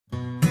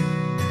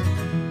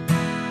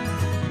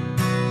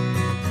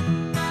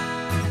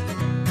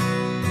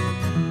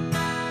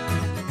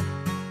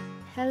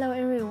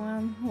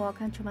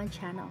welcome to my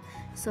channel.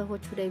 So for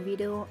today's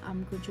video,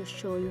 I'm going to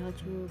show you how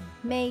to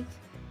make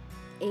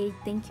a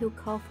thank you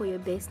card for your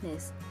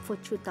business for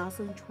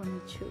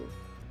 2022.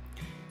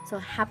 So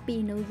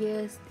happy New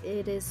Year's.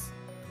 It is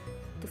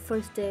the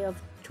first day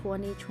of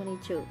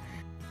 2022.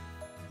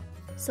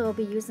 So I'll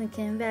be using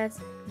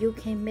Canva. You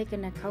can make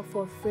an account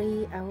for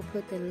free. I will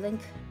put the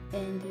link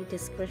in the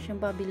description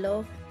bar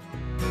below.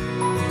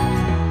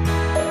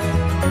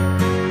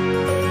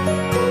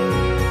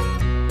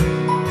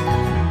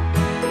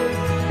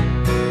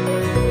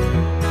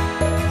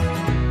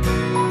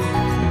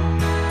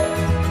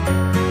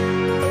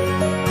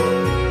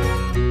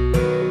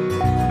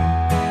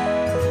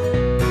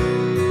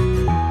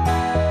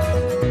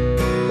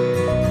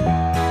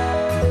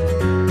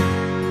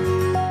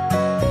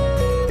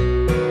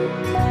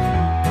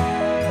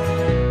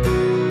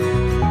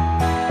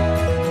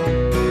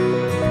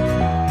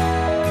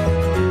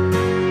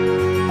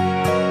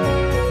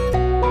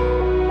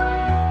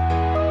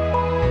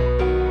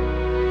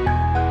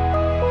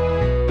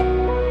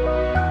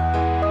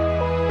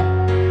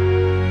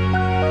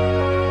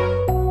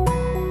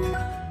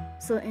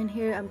 So in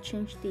here, I'm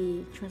changed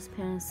the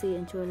transparency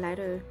into a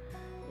lighter.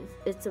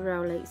 It's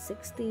around like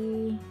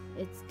 60.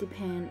 It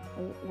depends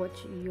on what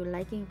you're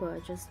liking, but I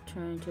just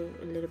turn to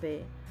a little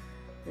bit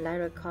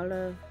lighter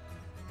color.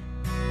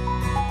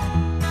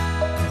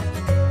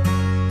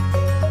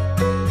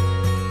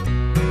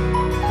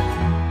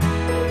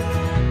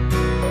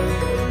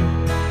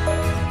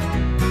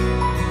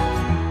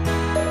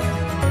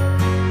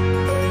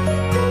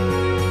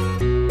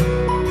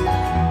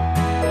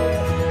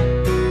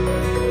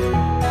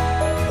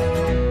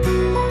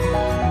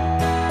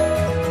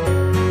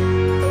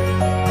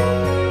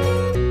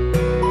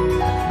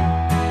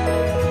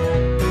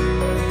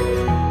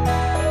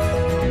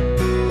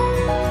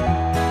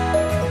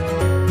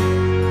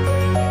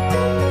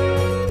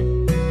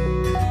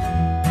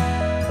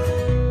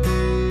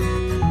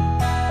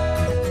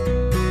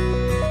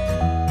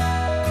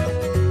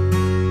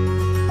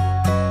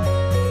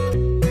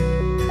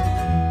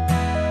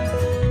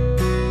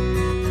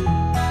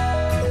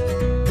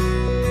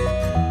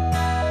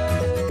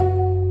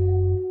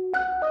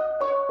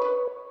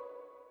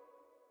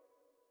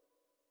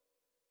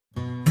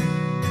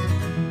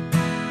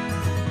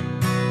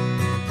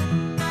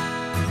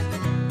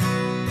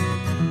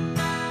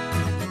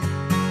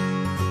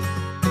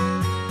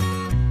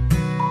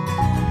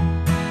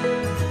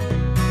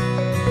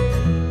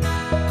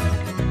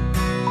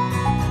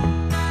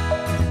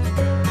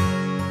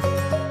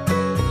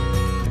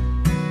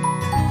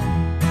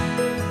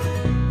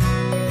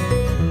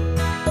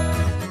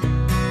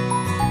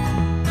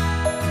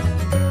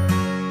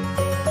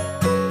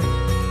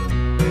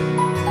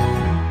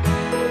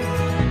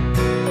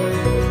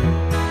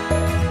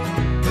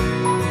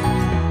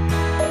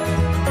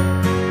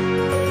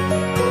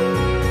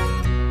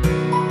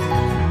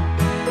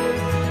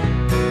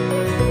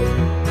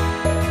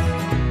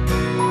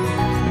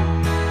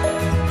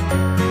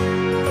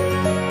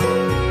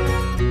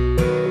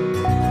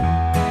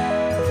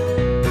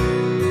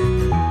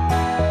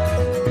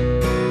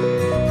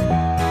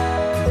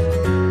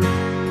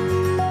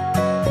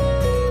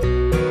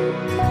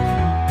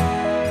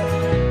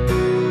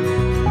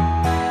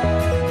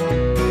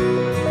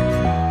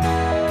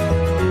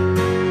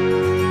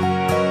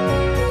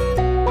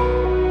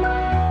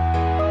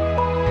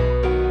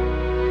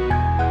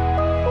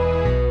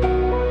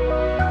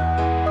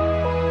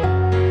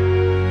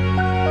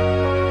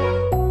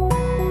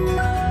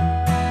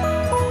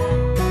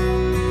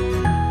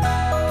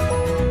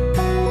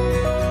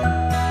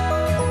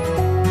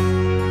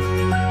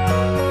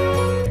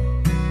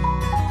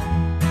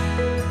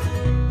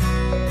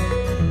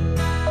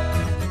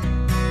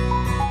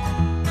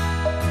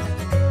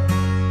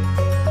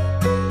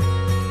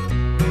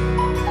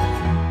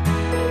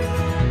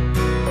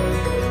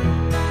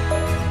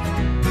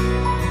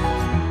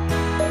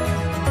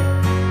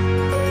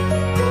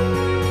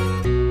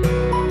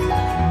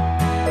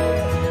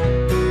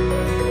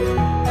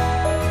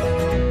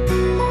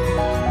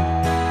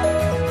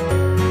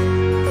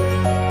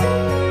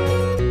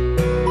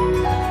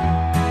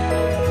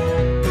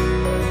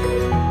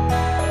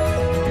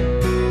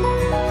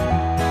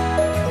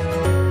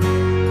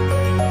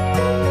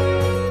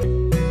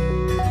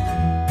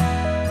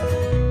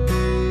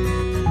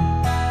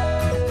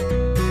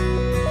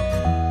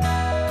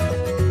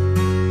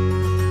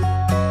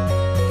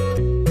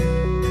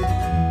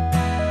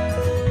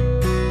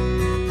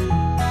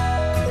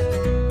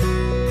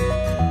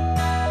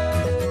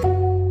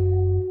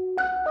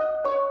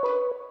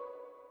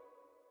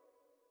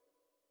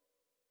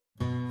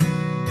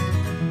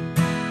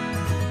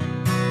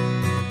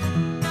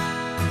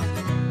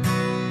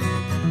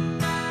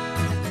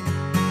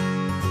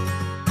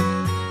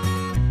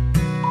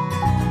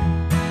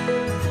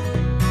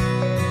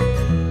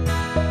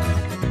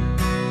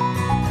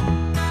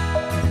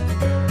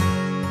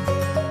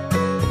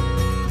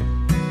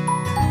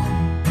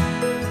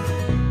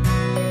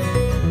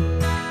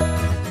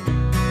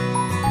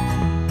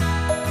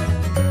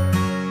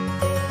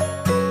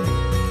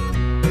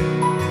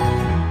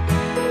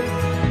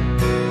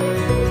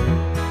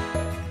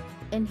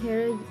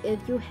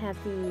 you have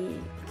the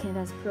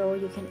Canvas Pro,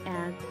 you can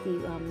add the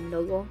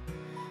logo.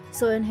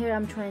 So in here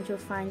I'm trying to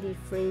find the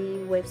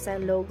free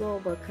website logo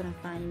but couldn't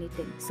find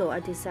anything, so I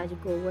decided to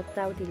go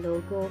without the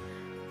logo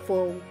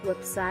for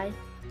website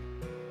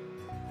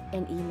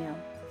and email.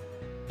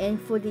 And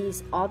for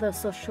these other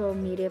social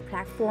media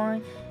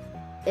platform,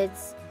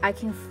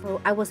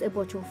 I was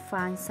able to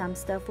find some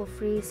stuff for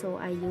free, so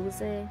I use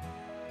it.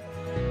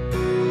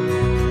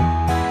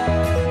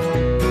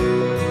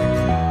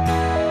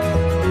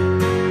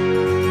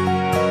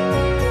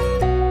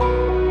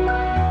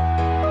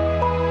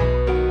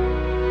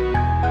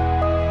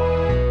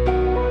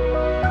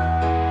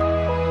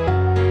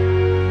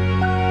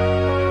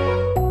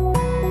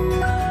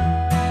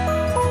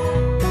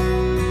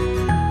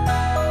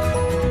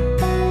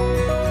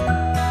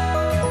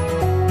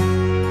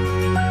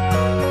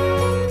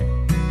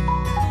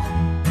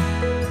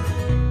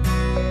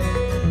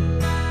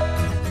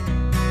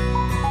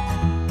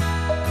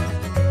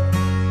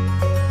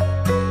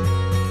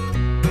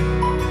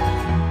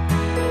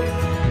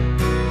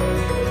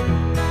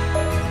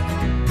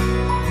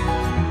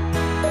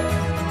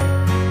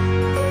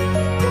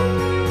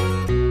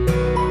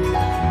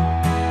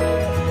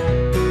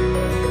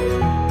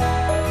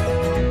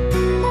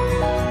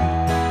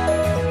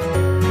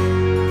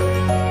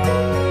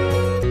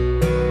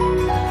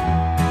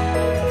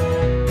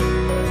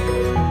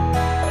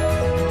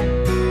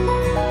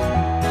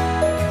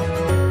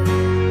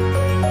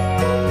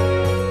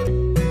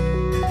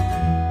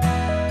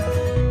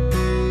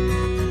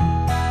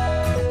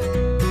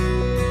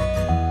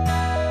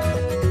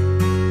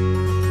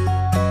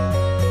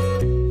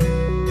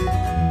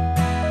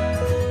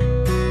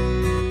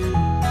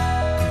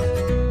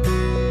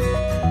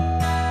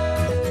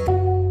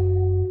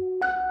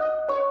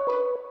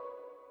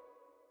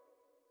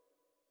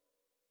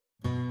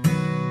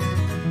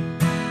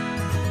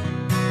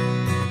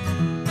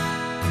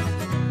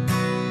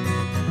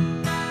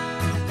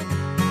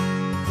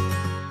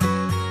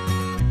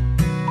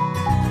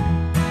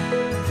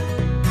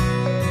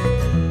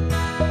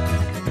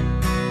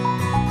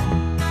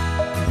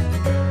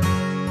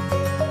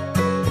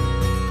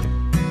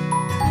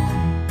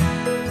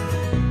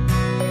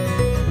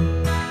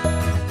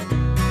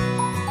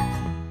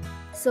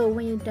 So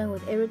when you're done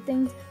with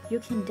everything, you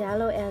can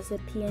download as a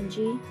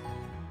PNG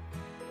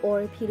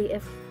or a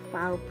PDF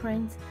file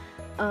print.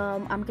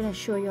 I'm gonna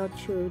show you how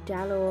to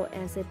download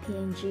as a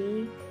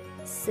PNG,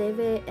 save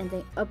it, and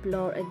then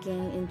upload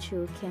again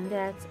into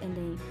Canva, and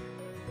then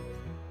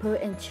put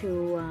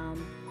into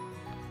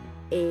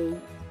a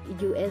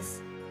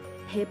US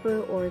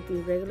paper or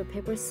the regular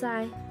paper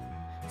size.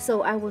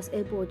 So I was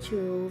able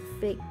to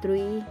fit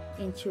 3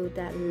 into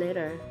that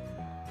letter.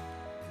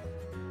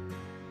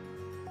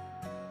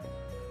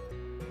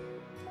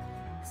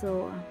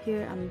 So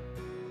here I'm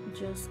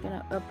just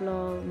gonna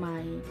upload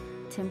my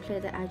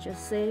template that I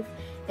just saved,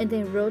 and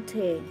then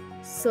rotate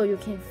so you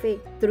can fit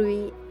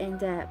 3 in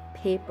that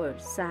paper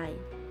side.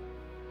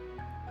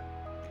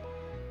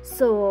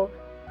 So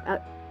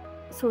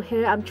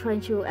here I'm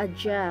trying to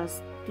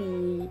adjust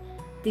the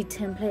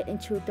template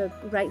into the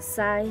right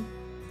side,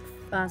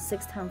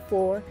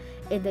 6x4,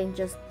 and then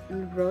just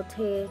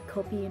rotate,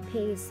 copy and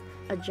paste,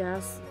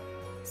 adjust,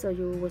 so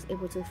you was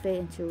able to fit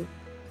into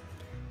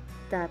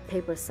that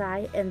paper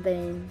side, and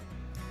then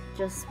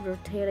just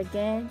rotate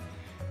again.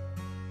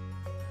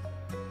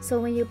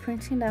 So when you're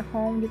printing at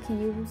home, you can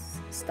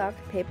use stock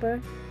paper,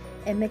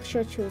 and make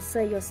sure to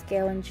set your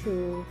scale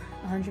into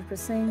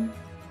 100%.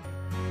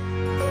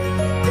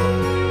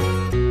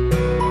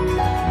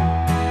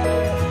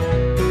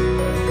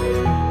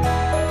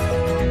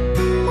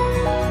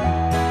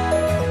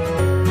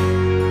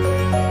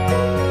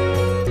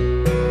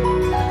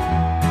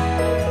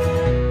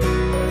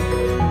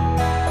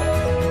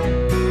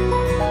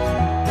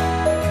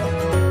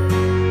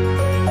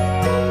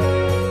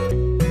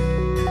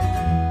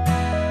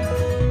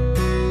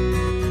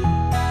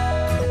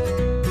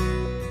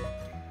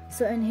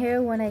 So in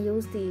here, when I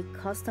use the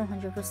custom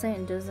 100%,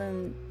 it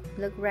doesn't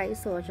look right,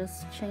 so I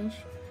just change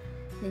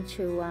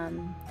into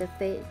the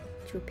fit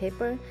to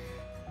paper.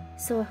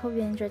 So I hope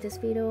you enjoyed this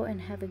video and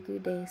have a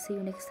good day. See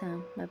you next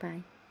time. Bye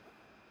bye.